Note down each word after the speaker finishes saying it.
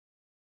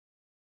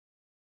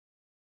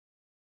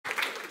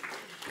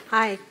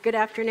Hi, good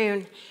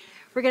afternoon.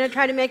 We're going to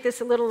try to make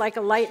this a little like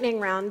a lightning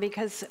round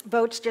because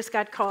votes just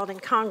got called in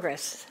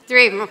Congress.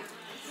 3 of them.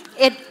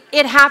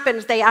 It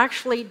happens. They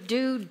actually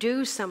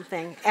do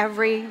something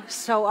every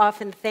so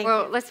often.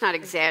 Well, let's not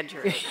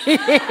exaggerate.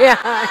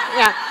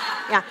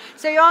 yeah.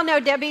 So you all know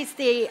Debbie's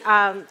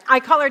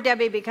I call her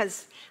Debbie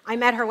because I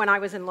met her when I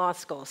was in law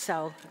school.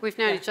 So we've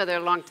known each other a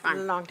long time.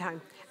 A long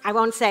time. I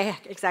won't say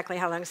exactly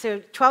how long. So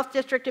 12th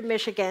District of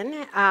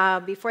Michigan.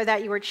 Before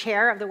that, you were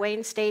chair of the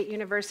Wayne State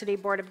University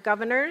Board of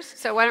Governors.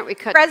 So why don't we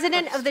cut...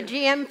 President of the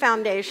GM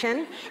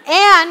Foundation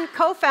and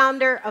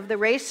co-founder of the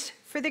Race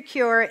for the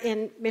Cure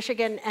in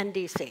Michigan and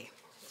DC.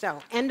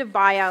 So end of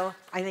bio.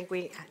 I think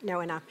we know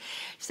enough.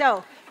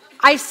 So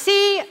I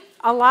see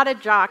a lot of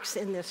jocks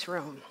in this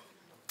room.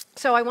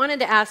 So I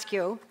wanted to ask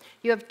you,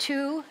 you have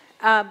two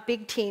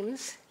big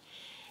teams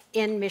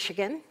in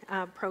Michigan,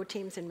 pro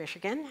teams in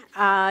Michigan.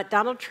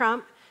 Donald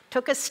Trump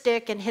took a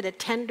stick and hit a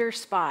tender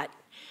spot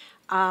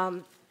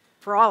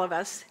for all of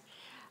us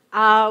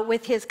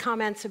with his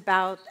comments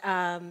about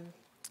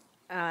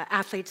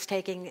athletes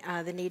taking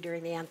the knee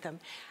during the anthem.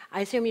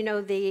 I assume you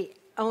know the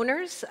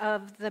owners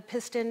of the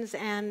Pistons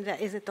and,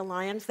 is it the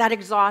Lions? That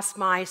exhausts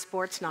my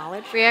sports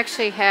knowledge. We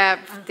actually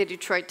have the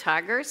Detroit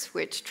Tigers,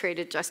 which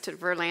traded Justin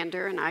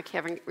Verlander, and I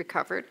haven't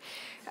recovered.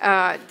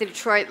 The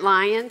Detroit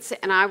Lions,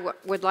 and I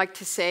would like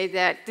to say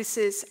that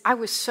I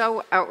was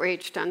so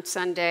outraged on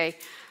Sunday.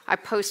 I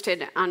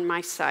posted on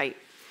my site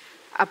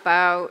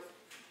about,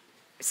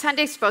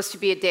 Sunday's supposed to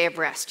be a day of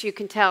rest. You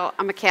can tell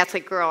I'm a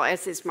Catholic girl,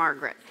 as is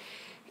Margaret.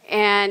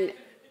 And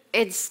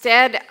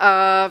instead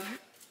of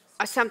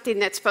something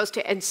that's supposed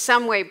to in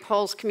some way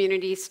pulls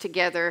communities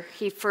together,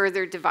 he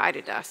further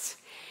divided us.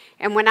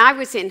 And when I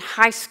was in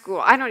high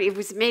school,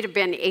 it may have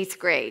been 8th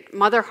grade,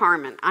 Mother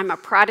Harmon, I'm a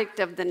product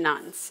of the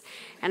nuns.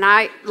 And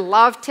I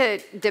love to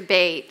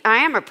debate. I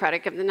am a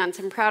product of the nuns,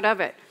 I'm proud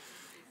of it.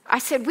 I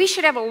said, we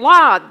should have a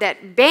law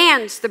that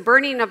bans the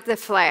burning of the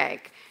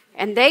flag.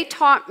 And they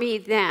taught me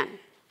then.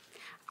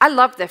 I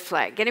love the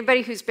flag.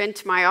 Anybody who's been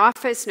to my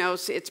office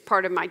knows it's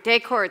part of my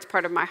decor, it's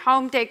part of my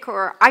home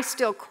decor. I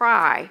still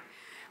cry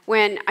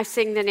when I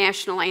sing the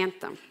national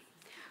anthem.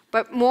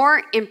 But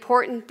more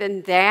important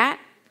than that,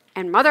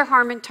 and Mother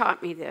Harmon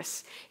taught me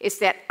this, is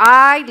that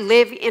I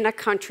live in a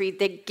country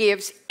that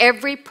gives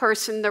every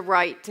person the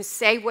right to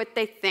say what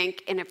they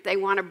think, and if they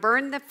want to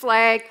burn the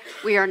flag,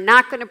 we are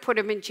not going to put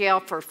them in jail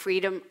for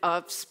freedom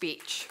of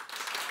speech.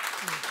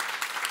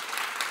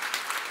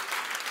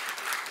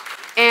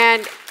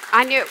 And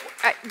I knew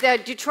the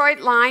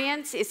Detroit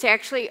Lions is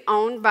actually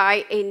owned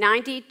by a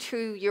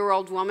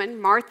 92-year-old woman,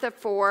 Martha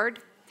Ford,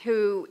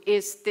 who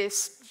is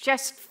this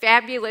just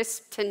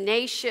fabulous,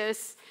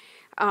 tenacious.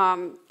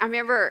 I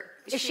remember.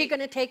 Is she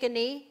going to take a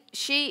knee?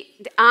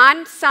 She,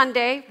 on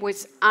Sunday,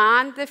 was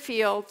on the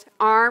field,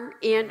 arm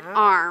in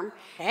arm.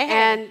 Hey.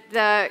 And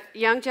the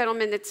young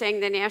gentleman that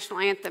sang the national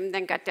anthem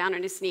then got down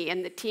on his knee,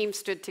 and the team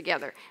stood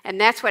together. And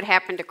that's what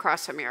happened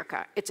across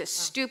America. It's a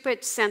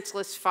stupid,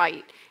 senseless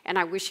fight, and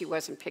I wish he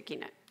wasn't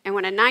picking it. And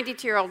when a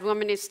 92-year-old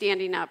woman is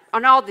standing up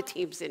on all the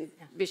teams in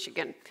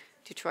Michigan,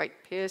 Detroit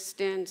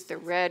Pistons, the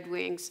Red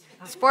Wings.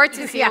 Sports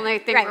is the only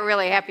thing we're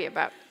really happy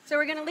about. So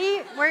we're going to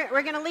leave.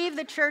 We're going to leave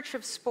the church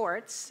of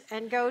sports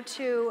and go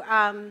to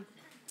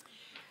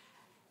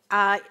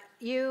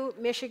you,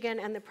 Michigan,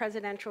 and the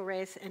presidential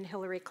race, and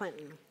Hillary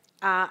Clinton.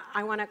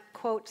 I want to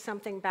quote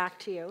something back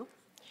to you.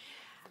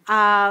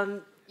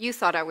 You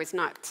thought I was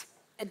nuts.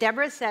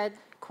 Deborah said,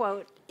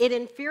 quote, "It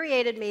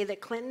infuriated me that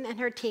Clinton and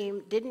her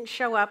team didn't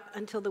show up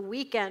until the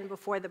weekend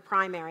before the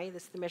primary,"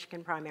 this is the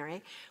Michigan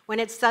primary, "when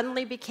it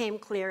suddenly became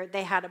clear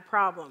they had a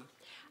problem.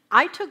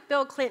 I took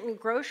Bill Clinton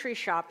grocery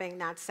shopping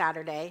that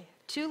Saturday.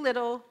 Too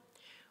little,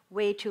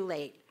 way too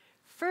late.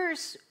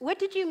 First, what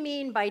did you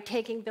mean by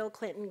taking Bill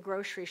Clinton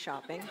grocery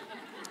shopping?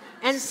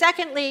 And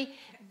secondly,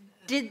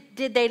 did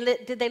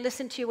they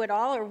listen to you at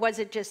all, or was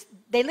it just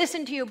they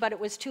listened to you but it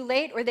was too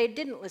late, or they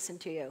didn't listen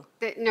to you?"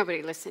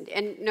 Nobody listened.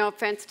 And no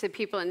offense to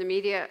people in the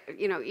media,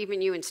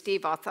 even you and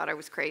Steve all thought I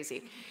was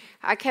crazy.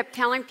 I kept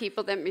telling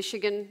people that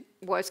Michigan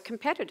was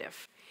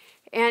competitive.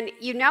 And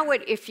you know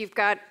what, if you've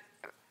got,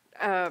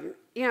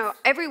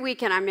 every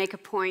weekend I make a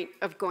point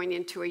of going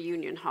into a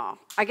union hall.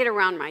 I get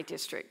around my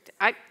district.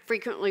 I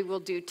frequently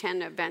will do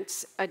 10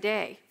 events a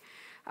day.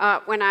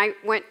 When I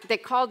went, they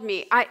called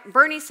me.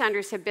 Bernie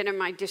Sanders had been in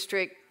my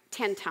district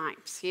 10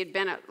 times. He had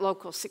been at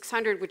Local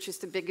 600, which is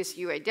the biggest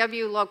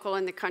UAW local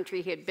in the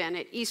country. He had been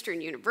at Eastern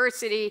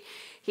University.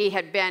 He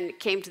had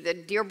came to the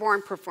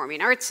Dearborn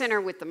Performing Arts Center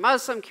with the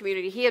Muslim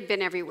community. He had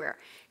been everywhere.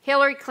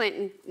 Hillary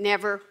Clinton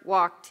never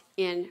walked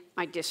in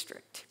my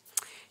district.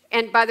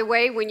 And by the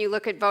way, when you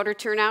look at voter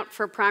turnout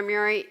for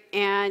primary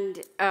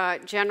and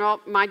general,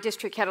 my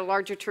district had a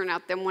larger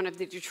turnout than one of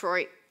the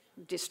Detroit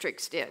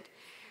districts did.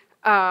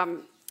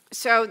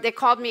 So they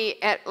called me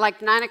at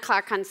like 9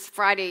 o'clock on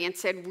Friday and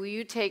said, "Will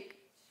you take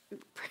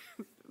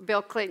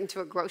Bill Clinton to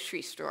a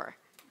grocery store?"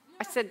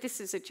 I said, "This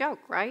is a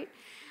joke, right?"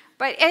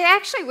 But it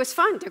actually was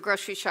fun to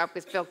grocery shop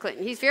with Bill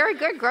Clinton. He's very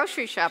good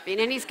grocery shopping,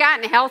 and he's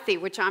gotten healthy,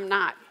 which I'm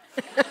not.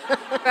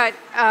 But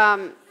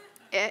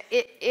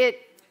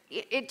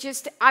it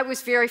just, I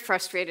was very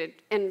frustrated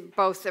in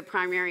both the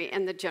primary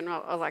and the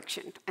general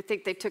election. I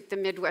think they took the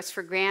Midwest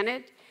for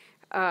granted,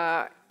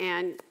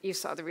 and you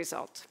saw the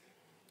results.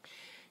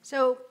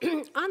 So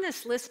on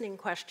this listening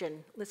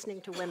question,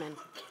 listening to women,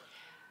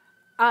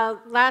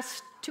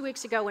 2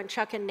 weeks ago when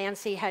Chuck and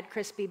Nancy had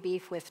crispy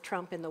beef with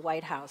Trump in the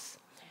White House,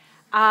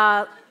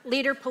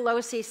 Leader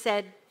Pelosi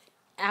said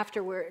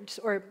afterwards,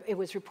 or it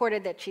was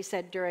reported that she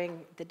said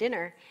during the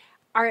dinner,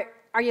 are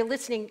you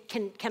listening?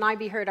 Can I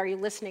be heard? Are you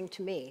listening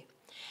to me?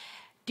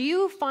 Do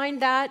you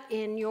find that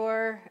in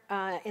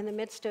in the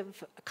midst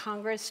of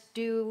Congress?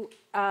 Do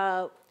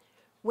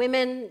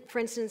women, for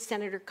instance,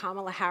 Senator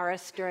Kamala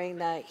Harris during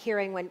the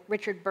hearing when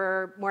Richard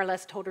Burr more or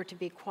less told her to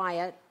be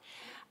quiet,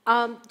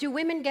 do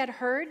women get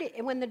heard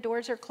when the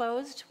doors are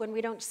closed, when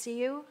we don't see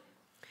you?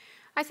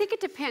 I think it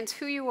depends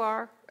who you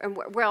are, and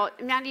well,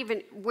 not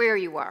even where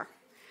you are.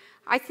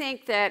 I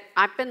think that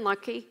I've been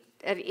lucky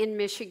that in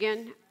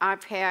Michigan,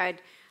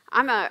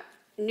 I'm a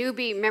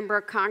newbie member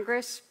of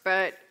Congress,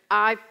 but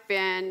I've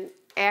been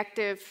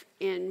active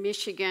in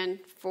Michigan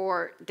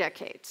for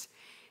decades.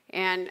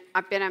 And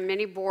I've been on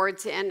many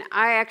boards, and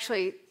I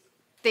actually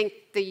think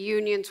the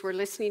unions were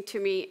listening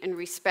to me and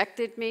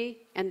respected me,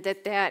 and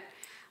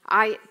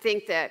I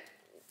think that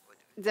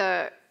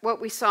what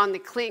we saw in the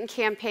Clinton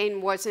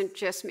campaign wasn't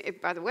just me.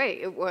 By the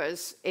way, it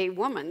was a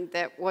woman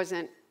that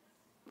wasn't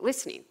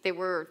listening. They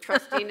were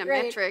trusting a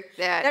right. metric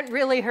that... That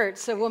really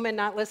hurts, a woman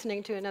not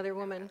listening to another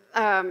woman.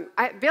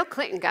 Bill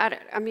Clinton got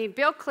it. I mean,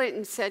 Bill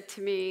Clinton said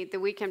to me the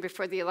weekend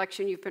before the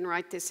election, "You've been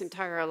right this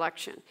entire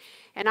election."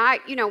 And I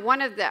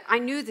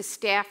knew the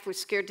staff was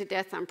scared to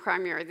death on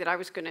primary that I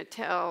was going to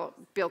tell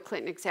Bill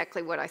Clinton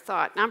exactly what I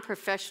thought. And I'm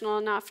professional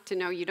enough to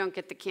know you don't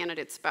get the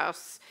candidate's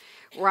spouse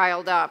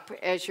riled up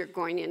as you're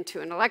going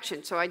into an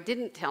election. So I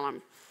didn't tell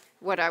him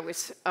what I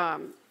was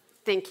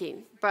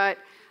thinking. But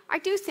I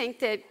do think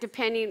that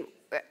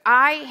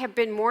I have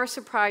been more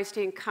surprised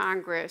in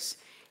Congress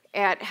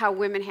at how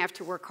women have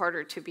to work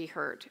harder to be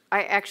heard.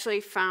 I actually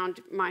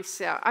found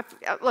myself,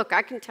 look,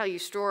 I can tell you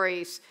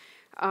stories.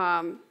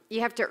 You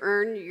have to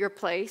earn your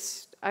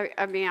place.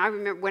 I mean, I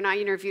remember when I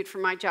interviewed for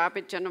my job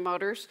at General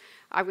Motors,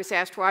 I was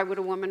asked, why would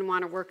a woman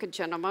want to work at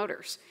General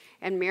Motors?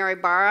 And Mary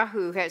Barra,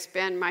 who has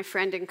been my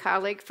friend and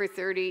colleague for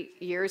 30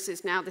 years,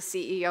 is now the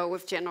CEO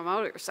of General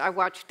Motors. I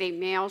watched a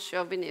male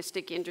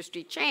chauvinistic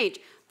industry change,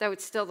 though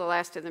it's still the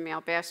last of the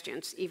male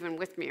bastions, even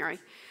with Mary,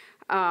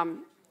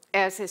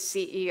 as a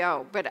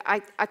CEO. But I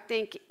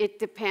think it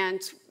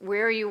depends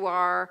where you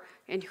are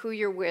and who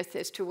you're with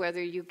as to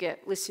whether you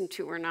get listened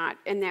to or not,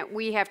 and that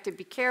we have to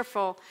be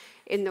careful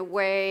in the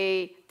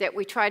way that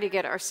we try to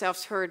get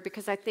ourselves heard,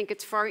 because I think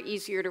it's far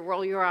easier to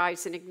roll your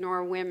eyes and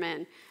ignore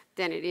women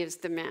than it is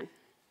the men.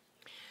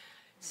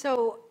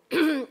 So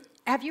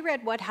have you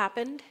read What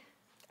Happened?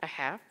 I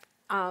have.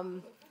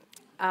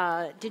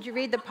 Did you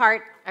read the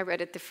part? I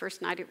read it the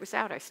first night it was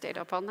out. I stayed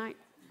up all night.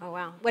 Oh,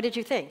 wow. What did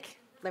you think?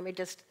 Let me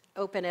just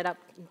open it up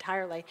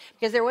entirely.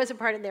 Because there was a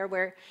part in there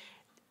where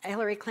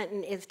Hillary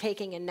Clinton is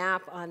taking a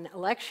nap on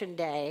Election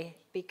Day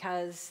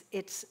because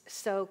it's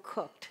so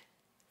cooked.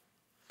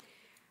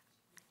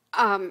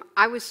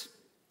 I was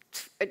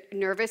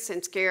nervous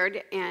and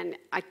scared, and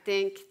I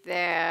think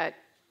that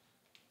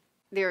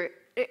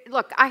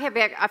look,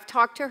 I've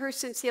talked to her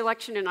since the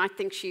election, and I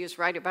think she is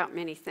right about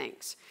many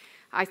things.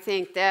 I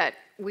think that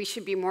we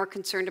should be more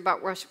concerned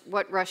about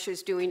what Russia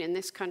is doing in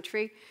this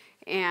country.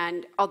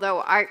 And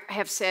although I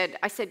said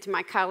to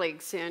my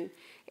colleagues in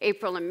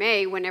April and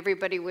May, when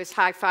everybody was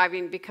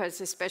high-fiving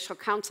because a special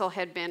counsel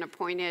had been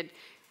appointed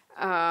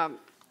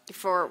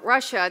for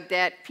Russia,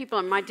 that people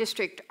in my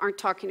district aren't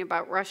talking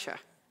about Russia.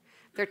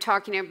 They're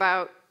talking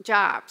about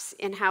jobs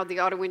and how the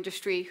auto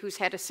industry, who's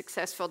had a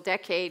successful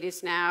decade,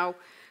 is now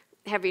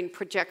having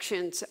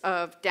projections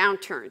of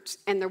downturns,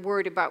 and they're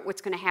worried about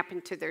what's going to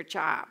happen to their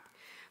job.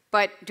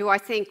 But do I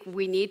think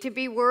we need to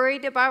be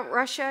worried about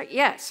Russia?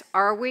 Yes.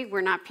 Are we?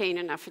 We're not paying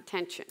enough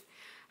attention.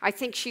 I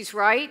think she's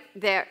right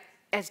that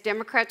as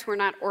Democrats, we're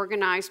not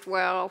organized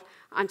well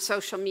on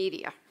social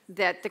media,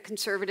 that the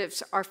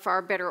conservatives are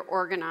far better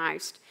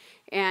organized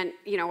and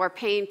are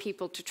paying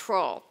people to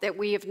troll, that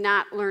we have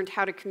not learned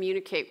how to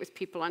communicate with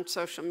people on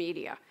social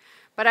media.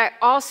 But I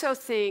also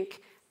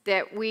think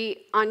that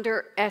we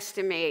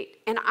underestimate,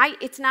 and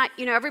it's not,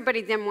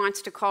 everybody then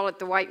wants to call it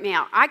the white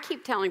male. I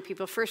keep telling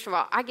people, first of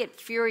all, I get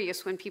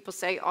furious when people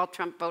say all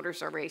Trump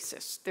voters are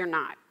racist. They're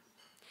not.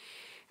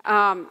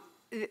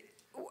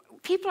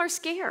 People are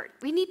scared.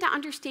 We need to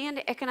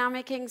understand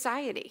economic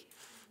anxiety.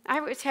 I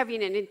was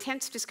having an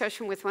intense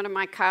discussion with one of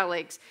my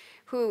colleagues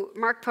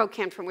Mark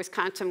Pocan from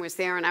Wisconsin was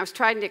there, and I was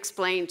trying to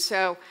explain.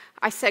 So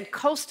I said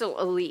coastal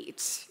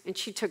elites, and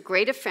she took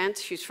great offense.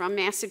 She's from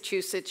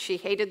Massachusetts. She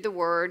hated the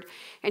word.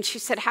 And she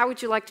said, how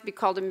would you like to be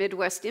called a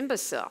Midwest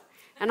imbecile?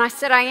 And I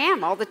said, I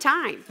am all the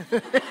time.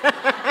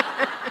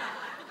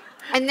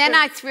 And then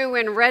I threw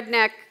in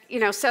redneck,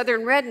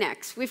 Southern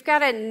rednecks. We've got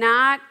to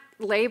not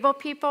label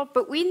people,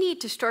 but we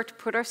need to start to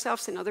put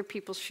ourselves in other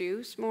people's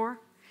shoes more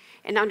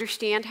and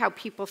understand how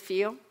people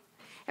feel.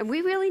 And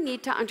we really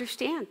need to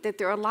understand that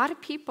there are a lot of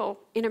people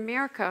in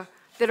America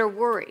that are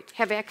worried,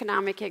 have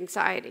economic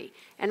anxiety.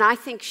 And I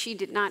think she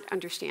did not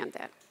understand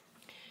that.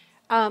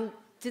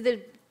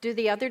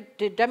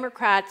 Do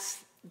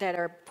Democrats that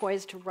are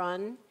poised to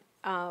run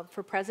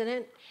for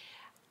president,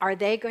 are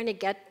they going to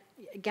get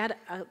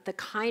the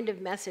kind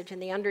of message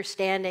and the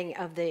understanding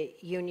of the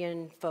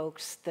union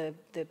folks, the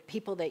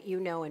people that you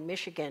know in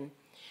Michigan,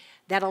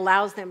 that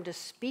allows them to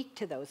speak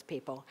to those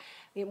people?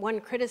 I mean, one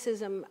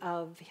criticism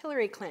of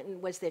Hillary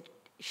Clinton was that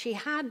she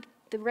had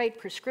the right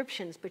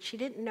prescriptions, but she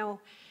didn't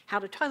know how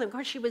to talk to them. Of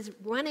course, she was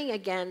running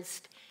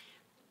against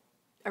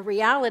a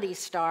reality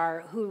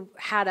star who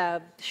had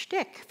a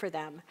shtick for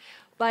them,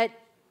 but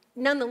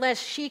nonetheless,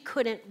 she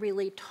couldn't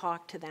really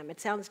talk to them. It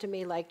sounds to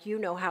me like you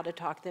know how to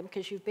talk to them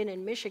because you've been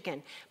in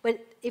Michigan.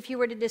 But if you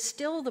were to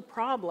distill the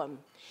problem,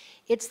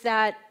 it's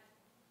that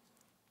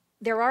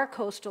there are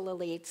coastal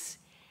elites.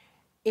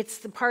 It's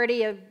the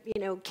party of,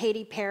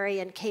 Katy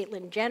Perry and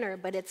Caitlyn Jenner,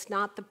 but it's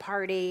not the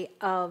party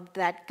of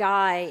that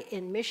guy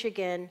in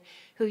Michigan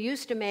who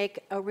used to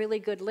make a really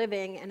good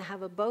living and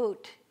have a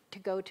boat to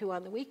go to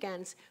on the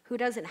weekends, who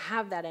doesn't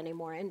have that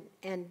anymore,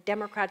 and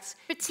Democrats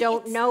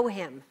don't know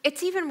him.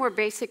 It's even more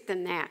basic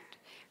than that.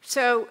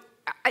 So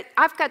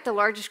I've got the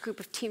largest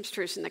group of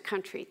Teamsters in the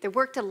country. They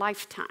worked a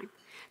lifetime.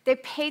 They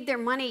paid their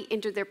money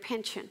into their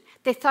pension.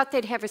 They thought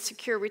they'd have a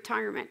secure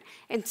retirement,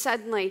 and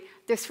suddenly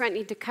they're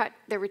threatening to cut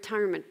their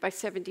retirement by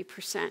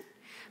 70%.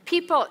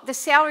 People, the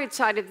salaried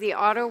side of the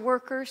auto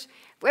workers,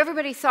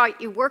 everybody thought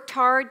you worked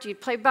hard,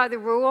 you'd play by the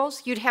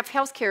rules, you'd have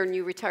health care and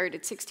you retired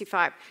at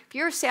 65. If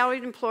you're a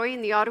salaried employee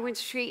in the auto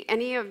industry,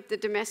 any of the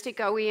domestic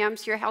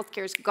OEMs, your health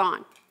care is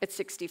gone at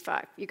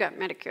 65. You got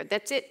Medicare,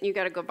 that's it, and you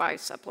got to go buy a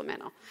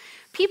supplemental.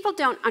 People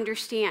don't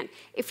understand.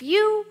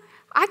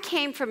 I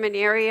came from an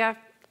area,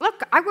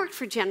 look, I worked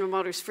for General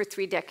Motors for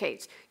 3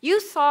 decades.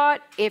 You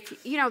thought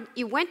if,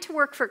 you went to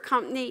work for a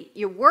company,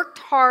 you worked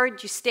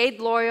hard, you stayed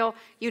loyal,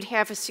 you'd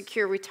have a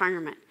secure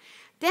retirement.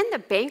 Then the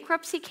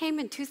bankruptcy came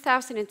in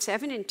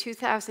 2007 and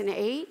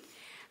 2008.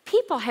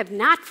 People have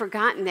not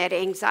forgotten that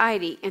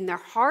anxiety in their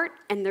heart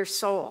and their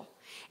soul.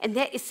 And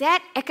it's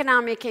that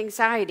economic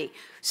anxiety.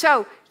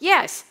 So,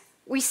 yes,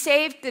 we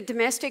saved the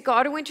domestic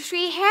auto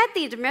industry. Had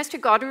the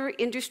domestic auto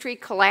industry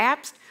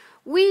collapsed,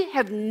 we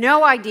have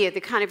no idea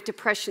the kind of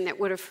depression that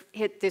would have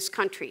hit this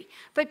country.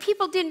 But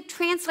people didn't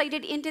translate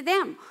it into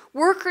them.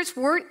 Workers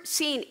weren't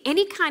seeing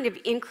any kind of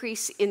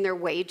increase in their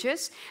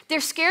wages. They're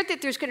scared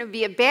that there's going to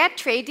be a bad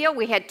trade deal.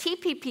 We had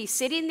TPP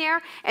sitting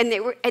there, and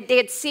they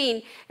had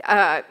seen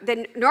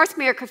the North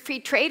America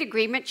Free Trade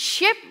Agreement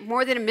ship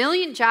more than 1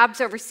 million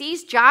jobs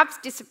overseas. Jobs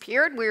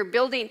disappeared. We were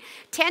building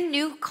 10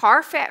 new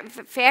car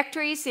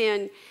factories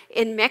in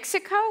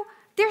Mexico.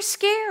 They're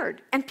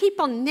scared, and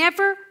people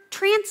never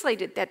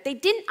translated that. They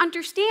didn't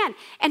understand.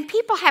 And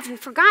people haven't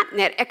forgotten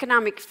that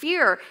economic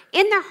fear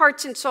in their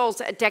hearts and souls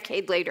a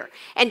decade later.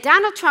 And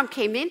Donald Trump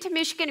came into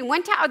Michigan and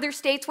went to other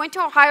states, went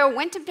to Ohio,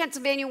 went to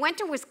Pennsylvania, went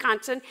to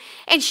Wisconsin,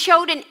 and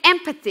showed an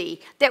empathy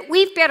that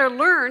we've better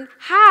learn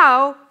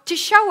how to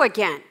show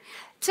again.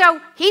 So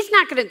he's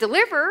not going to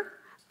deliver,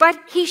 but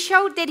he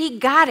showed that he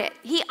got it.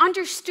 He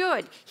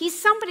understood. He's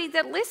somebody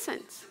that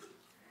listens.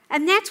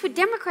 And that's what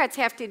Democrats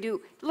have to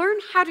do, learn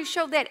how to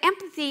show that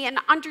empathy and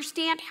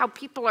understand how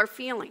people are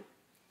feeling.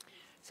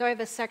 So I have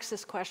a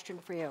sexist question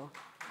for you.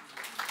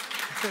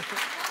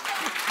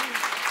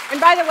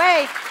 And by the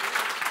way,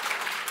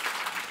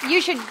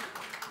 you should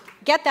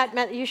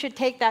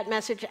take that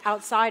message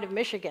outside of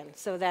Michigan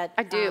so that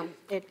I do.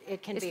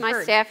 It can be heard. Is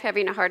my staff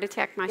having a heart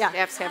attack? My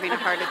staff's having a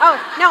heart attack. Oh,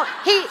 no,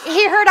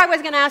 he heard I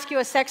was going to ask you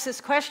a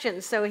sexist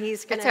question, so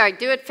he's going to... That's all right,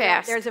 do it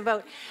fast. There's a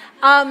vote.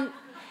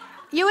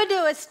 You had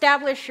to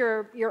establish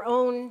your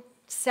own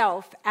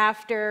self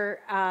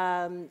after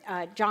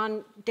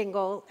John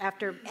Dingell,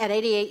 at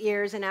 88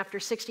 years and after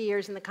 60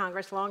 years in the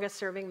Congress, longest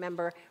serving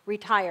member,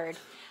 retired.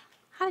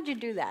 How did you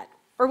do that?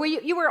 Or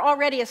you were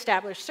already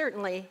established,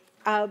 certainly,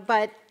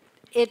 but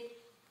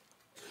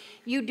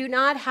you do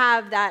not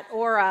have that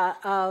aura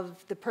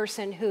of the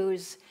person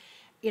who's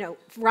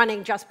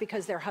running just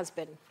because their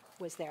husband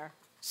was there.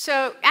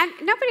 So, and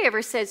nobody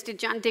ever says, did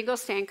John Dingell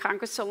stay in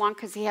Congress so long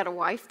because he had a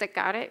wife that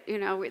got it?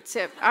 I always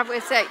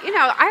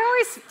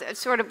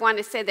sort of want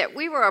to say that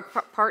we were a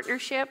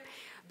partnership,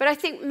 but I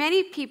think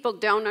many people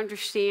don't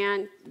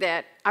understand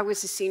that I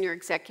was a senior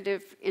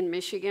executive in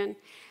Michigan,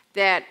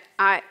 that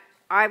I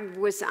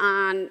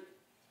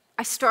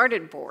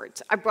started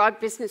boards. I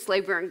brought business,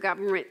 labor, and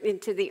government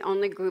into the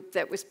only group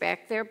that was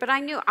back there, but I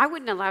knew I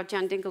wouldn't allow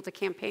John Dingell to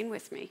campaign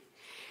with me.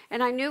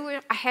 And I knew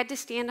I had to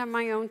stand on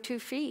my own 2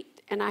 feet.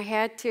 And I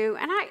had to,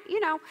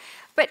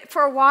 but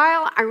for a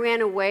while I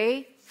ran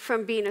away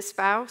from being a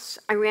spouse.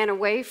 I ran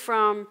away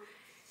from,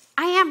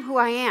 I am who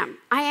I am.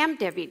 I am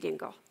Debbie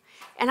Dingell.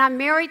 And I'm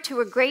married to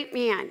a great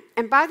man.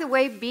 And by the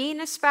way, being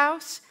a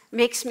spouse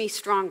makes me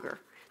stronger.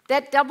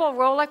 That double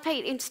role I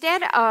played,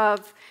 instead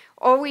of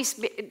always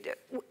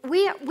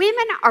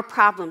women are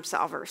problem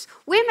solvers.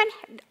 Women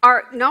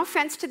are, no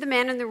offense to the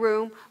men in the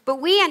room,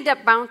 but we end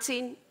up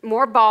bouncing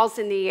more balls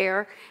in the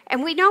air,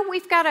 and we know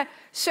we've got to.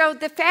 So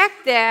the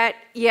fact that,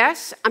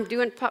 yes, I'm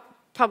doing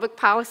public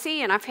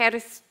policy, and I've had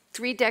a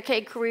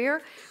 3-decade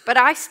career, but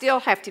I still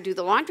have to do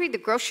the laundry, the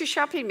grocery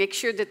shopping, make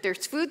sure that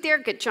there's food there,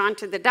 get John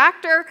to the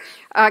doctor,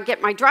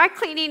 get my dry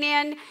cleaning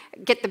in,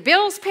 get the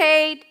bills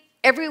paid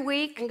every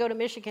week. And go to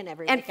Michigan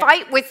every week. And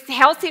fight with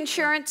health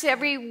insurance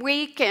every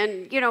week,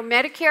 and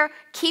Medicare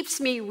keeps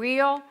me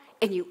real,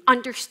 and you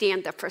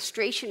understand the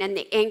frustration and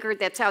the anger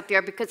that's out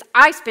there, because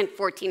I spent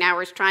 14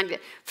 hours trying to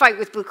fight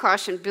with Blue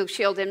Cross and Blue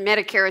Shield and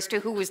Medicare as to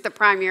who was the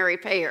primary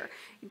payer.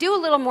 Do a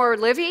little more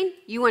living,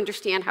 you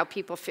understand how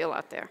people feel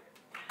out there.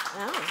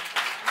 Oh.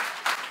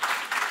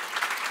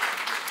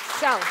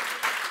 So,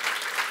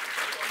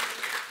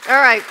 all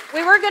right.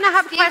 We were going to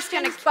have Steve's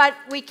questions, but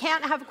we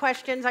can't have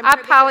questions. I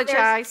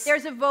apologize.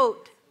 There's a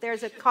vote.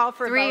 There's a call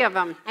for a vote. 3 of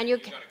them. And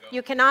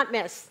you cannot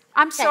miss.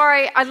 I'm Okay.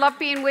 sorry. I love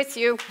being with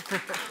you.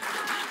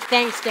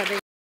 Thanks, Debbie.